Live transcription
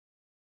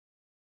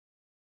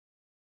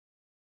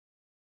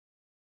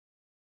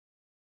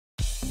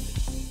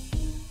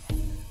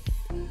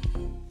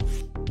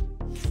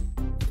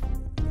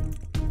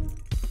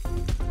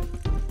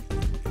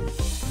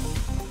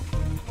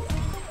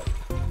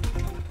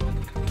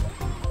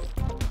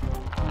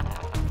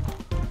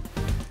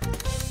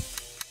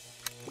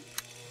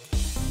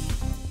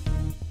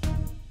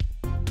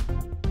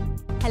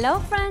Hello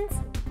friends!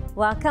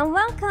 Welcome,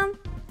 welcome!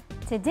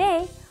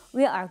 Today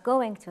we are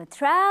going to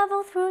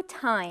travel through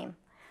time.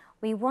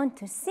 We want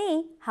to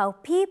see how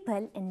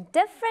people in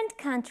different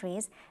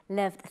countries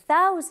lived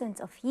thousands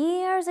of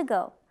years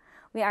ago.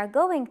 We are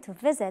going to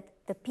visit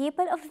the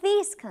people of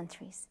these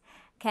countries.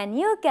 Can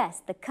you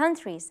guess the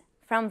countries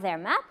from their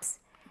maps?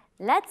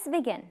 Let's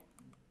begin.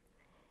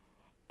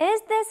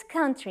 Is this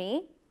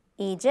country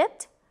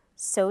Egypt,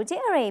 Saudi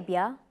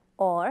Arabia,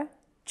 or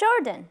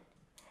Jordan?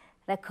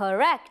 The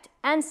correct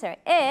answer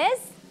is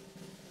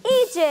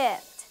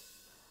Egypt.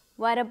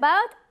 What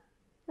about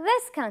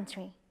this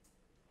country?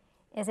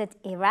 Is it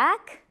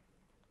Iraq,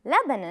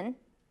 Lebanon,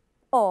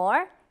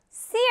 or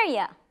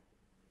Syria?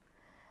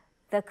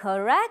 The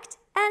correct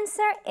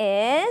answer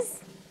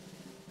is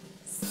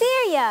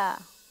Syria.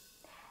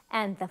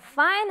 And the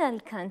final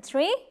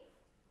country,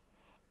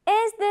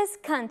 is this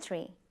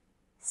country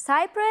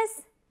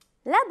Cyprus,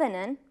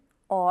 Lebanon,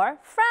 or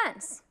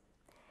France?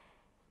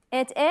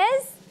 It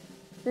is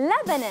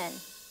Lebanon.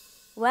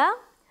 Well,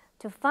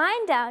 to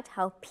find out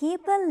how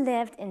people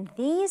lived in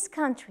these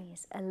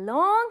countries a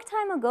long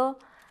time ago,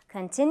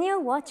 continue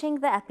watching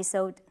the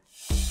episode.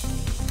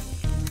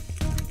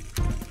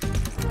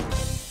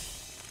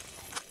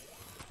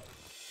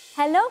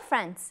 Hello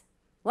friends,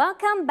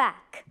 welcome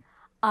back.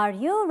 Are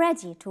you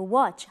ready to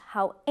watch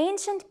how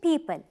ancient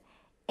people,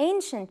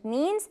 ancient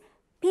means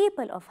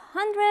people of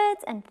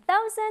hundreds and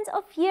thousands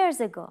of years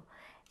ago,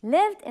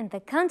 lived in the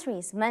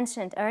countries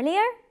mentioned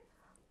earlier?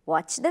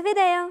 Watch the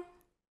video.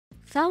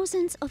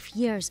 Thousands of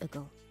years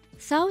ago,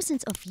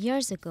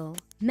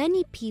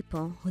 many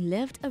people who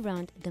lived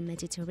around the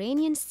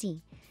Mediterranean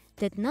Sea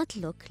did not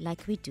look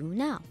like we do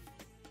now.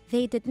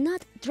 They did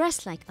not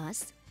dress like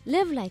us,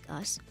 live like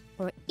us,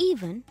 or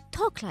even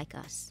talk like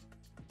us.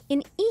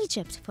 In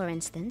Egypt, for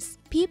instance,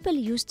 people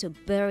used to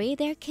bury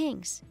their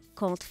kings,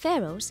 called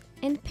pharaohs,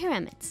 in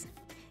pyramids.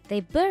 They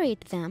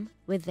buried them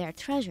with their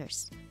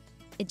treasures.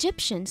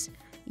 Egyptians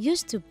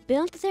used to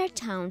build their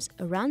towns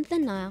around the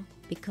Nile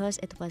because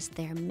it was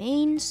their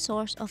main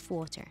source of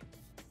water.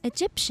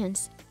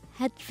 Egyptians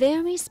had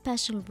very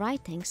special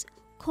writings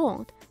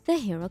called the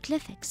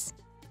hieroglyphics.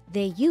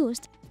 They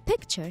used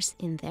pictures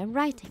in their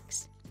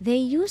writings. They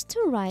used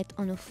to write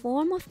on a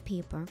form of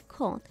paper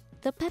called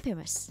the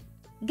papyrus.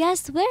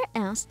 Guess where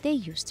else they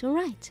used to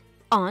write?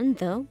 On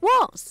the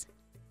walls.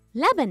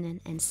 Lebanon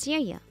and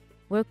Syria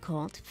were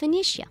called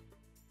Phoenicia.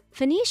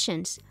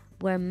 Phoenicians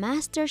were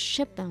master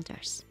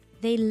shipbuilders.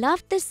 They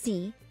loved the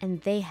sea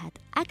and they had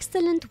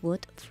excellent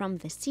wood from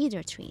the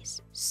cedar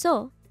trees,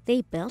 so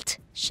they built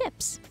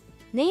ships.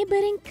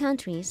 Neighboring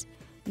countries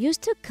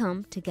used to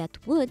come to get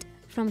wood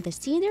from the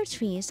cedar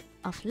trees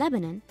of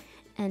Lebanon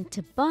and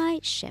to buy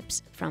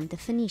ships from the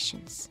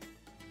Phoenicians.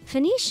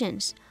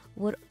 Phoenicians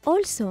were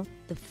also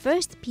the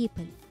first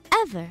people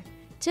ever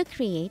to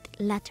create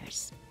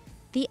letters,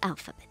 the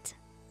alphabet.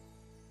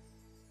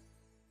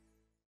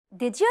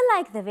 Did you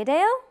like the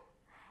video?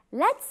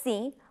 Let's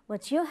see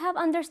what you have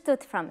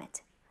understood from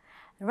it.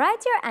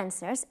 Write your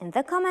answers in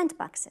the comment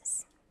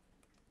boxes.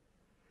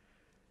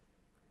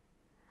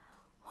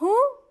 Who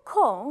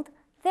called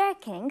their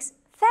kings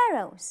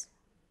pharaohs?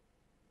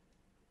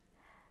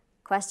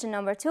 Question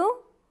number 2.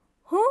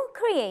 Who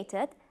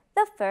created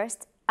the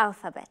first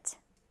alphabet?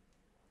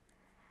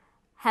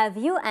 Have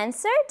you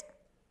answered?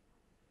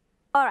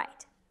 All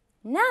right,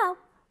 now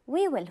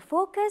we will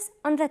focus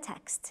on the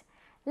text.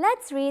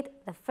 Let's read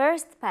the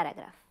first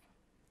paragraph.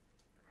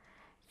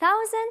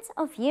 Thousands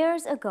of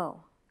years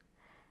ago.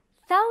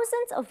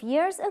 Thousands of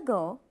years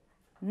ago,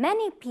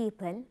 many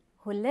people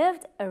who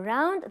lived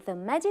around the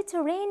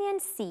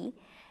Mediterranean Sea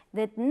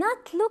did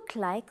not look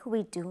like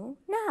we do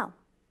now.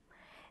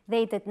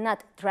 They did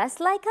not dress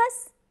like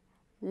us,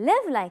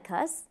 live like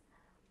us,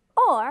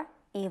 or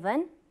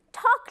even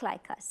talk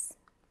like us.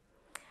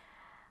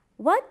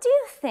 What do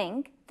you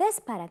think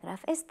this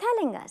paragraph is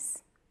telling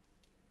us?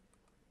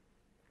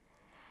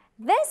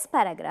 This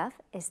paragraph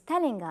is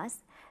telling us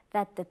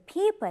that the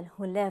people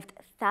who lived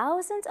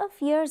thousands of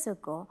years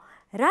ago,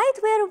 right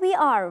where we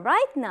are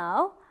right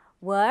now,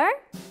 were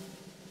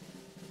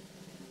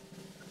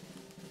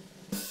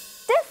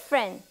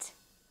different.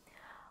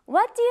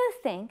 What do you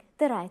think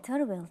the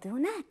writer will do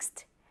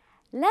next?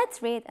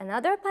 Let's read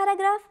another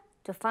paragraph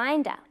to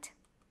find out.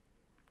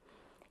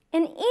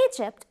 In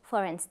Egypt,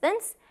 for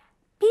instance,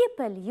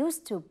 people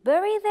used to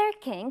bury their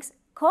kings,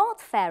 called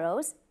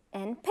pharaohs,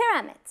 in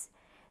pyramids.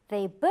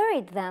 They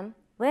buried them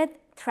with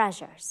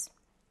treasures.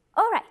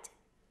 All right,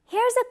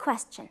 here's a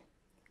question.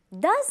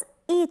 Does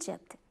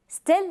Egypt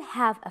still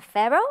have a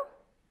pharaoh?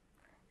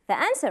 The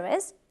answer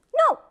is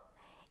no.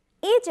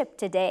 Egypt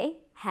today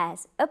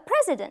has a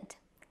president.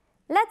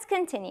 Let's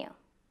continue.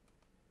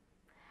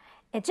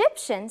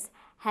 Egyptians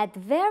had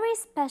very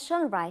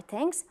special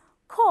writings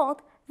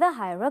called the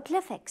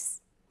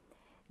hieroglyphics.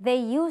 They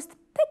used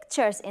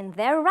pictures in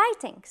their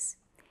writings.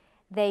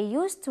 They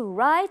used to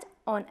write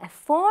on a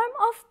form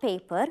of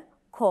paper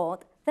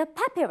called the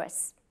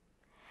papyrus.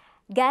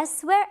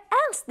 Guess where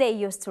else they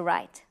used to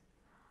write?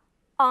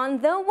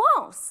 On the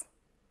walls.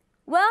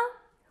 Well,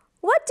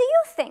 what do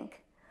you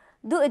think?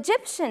 Do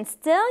Egyptians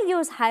still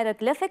use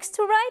hieroglyphics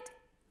to write?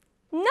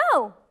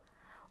 No.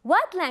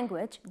 What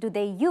language do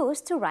they use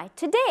to write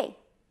today?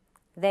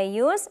 They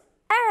use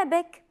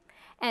Arabic.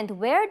 And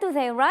where do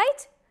they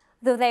write?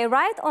 Do they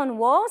write on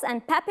walls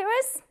and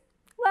papyrus?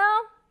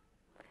 Well,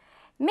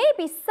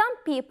 maybe some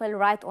people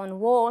write on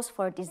walls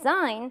for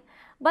design,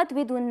 but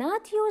we do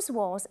not use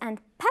walls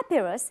and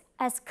papyrus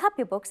as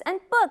copybooks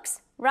and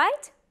books,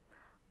 right?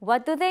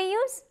 What do they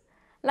use?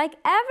 Like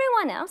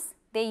everyone else,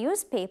 they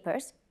use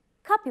papers,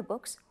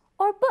 copybooks,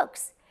 or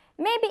books,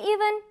 maybe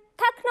even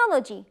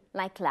technology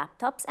like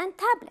laptops and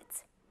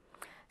tablets.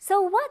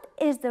 So what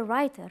is the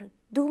writer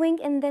doing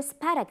in this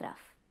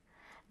paragraph?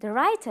 The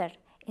writer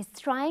is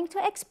trying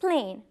to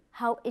explain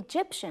how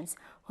Egyptians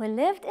who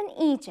lived in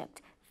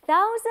Egypt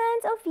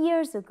thousands of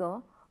years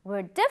ago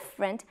were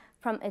different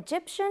from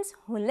Egyptians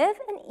who live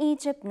in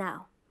Egypt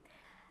now.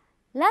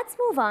 Let's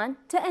move on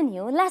to a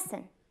new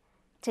lesson.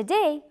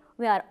 Today,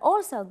 we are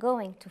also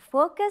going to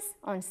focus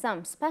on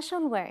some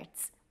special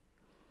words.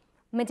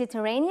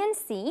 Mediterranean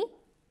Sea,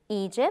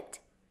 Egypt,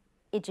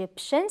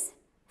 Egyptians,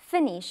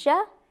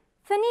 Phoenicia,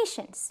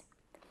 Phoenicians.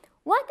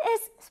 What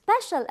is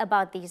special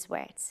about these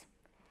words?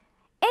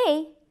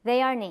 A,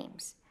 they are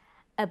names.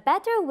 A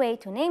better way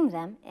to name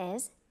them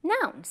is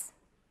nouns.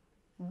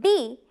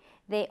 B,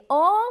 they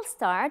all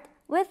start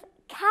with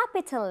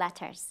capital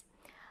letters.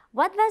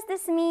 What does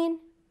this mean?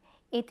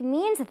 It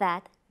means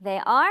that they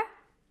are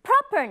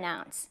proper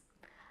nouns.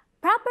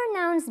 Proper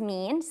nouns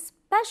mean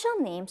special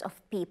names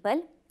of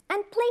people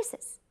and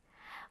places.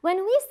 When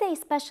we say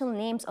special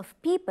names of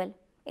people,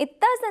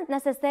 it doesn't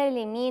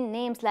necessarily mean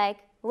names like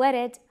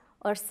Warid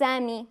or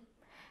Sami.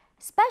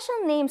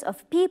 Special names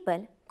of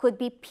people could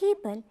be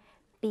people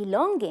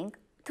belonging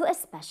to a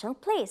special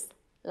place,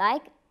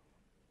 like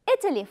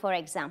Italy, for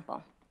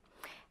example.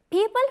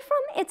 People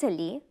from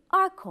Italy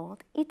are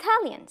called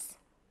Italians.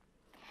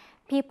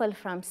 People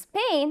from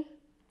Spain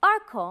are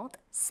called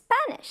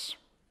Spanish.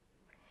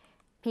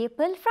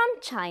 People from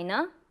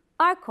China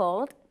are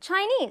called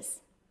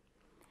Chinese.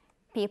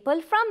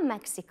 People from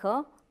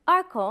Mexico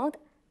are called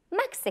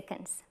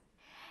Mexicans.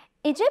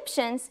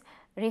 Egyptians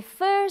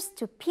refers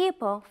to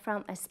people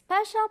from a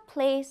special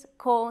place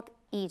called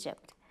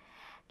Egypt.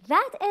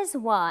 That is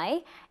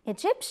why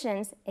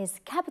Egyptians is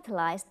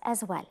capitalized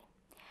as well.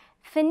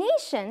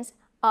 Phoenicians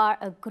are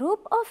a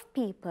group of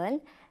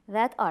people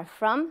that are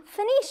from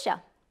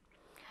Phoenicia.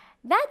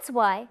 That's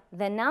why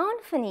the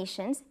noun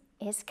Phoenicians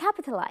is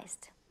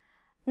capitalized.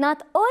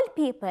 Not all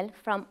people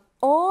from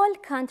all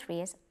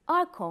countries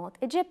are called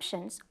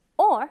Egyptians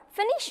or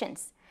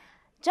Phoenicians,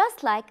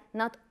 just like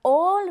not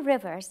all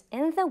rivers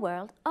in the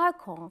world are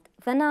called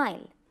the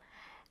Nile.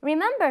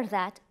 Remember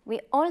that we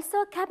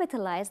also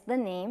capitalize the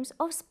names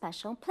of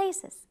special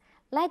places,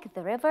 like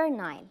the river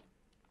Nile.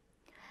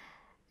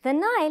 The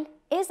Nile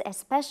is a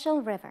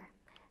special river.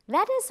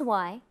 That is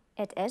why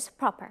it is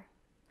proper.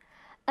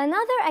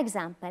 Another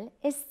example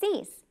is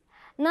seas.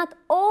 Not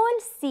all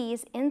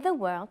seas in the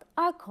world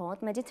are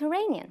called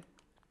Mediterranean.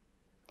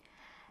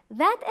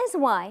 That is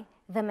why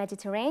the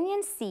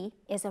Mediterranean Sea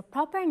is a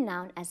proper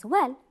noun as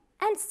well,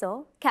 and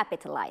so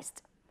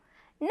capitalized.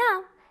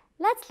 Now,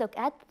 let's look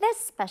at this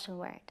special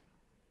word.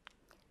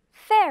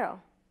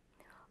 Pharaoh.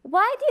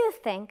 Why do you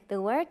think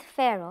the word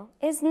Pharaoh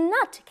is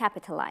not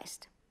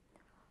capitalized?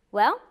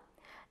 Well,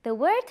 the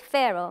word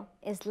Pharaoh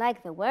is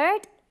like the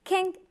word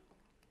king.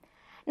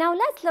 Now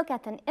let's look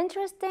at an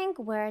interesting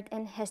word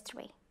in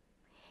history.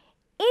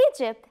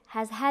 Egypt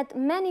has had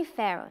many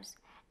pharaohs,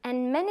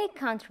 and many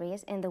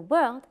countries in the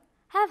world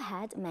have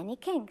had many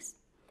kings.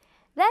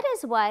 That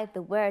is why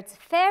the words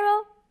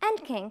pharaoh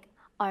and king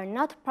are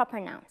not proper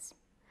nouns.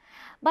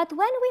 But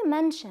when we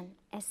mention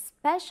a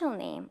special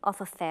name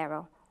of a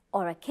pharaoh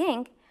or a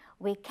king,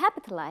 we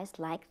capitalize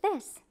like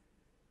this.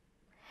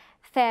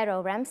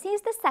 Pharaoh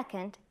Ramses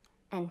II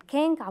and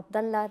King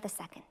Abdullah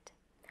II.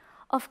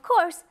 Of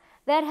course,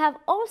 there have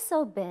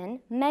also been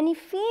many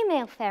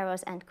female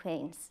pharaohs and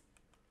queens,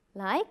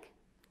 like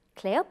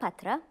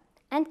Cleopatra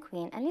and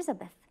Queen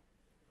Elizabeth.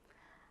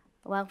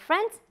 Well,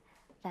 friends,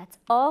 that's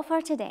all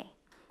for today.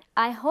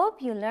 I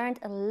hope you learned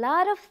a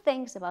lot of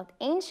things about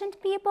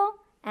ancient people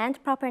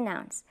and proper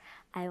nouns.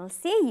 I will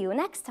see you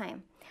next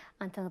time.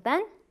 Until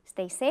then,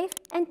 stay safe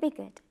and be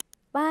good.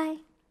 Bye.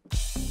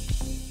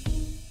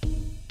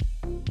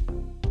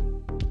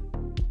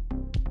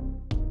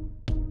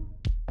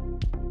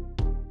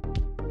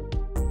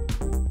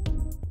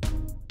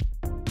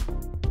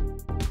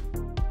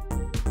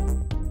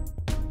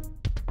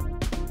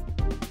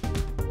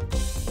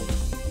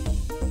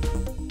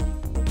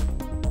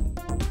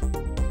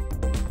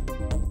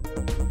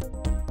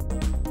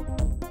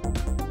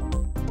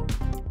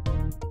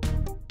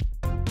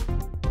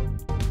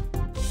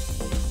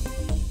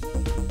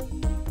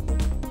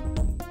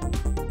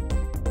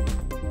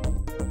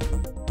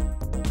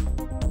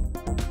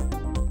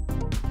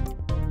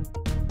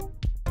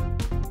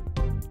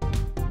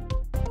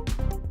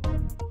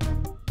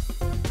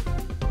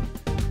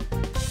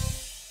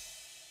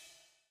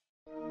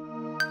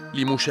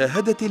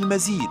 لمشاهدة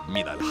المزيد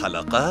من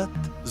الحلقات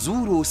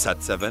زوروا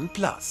سات7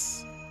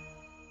 بلس.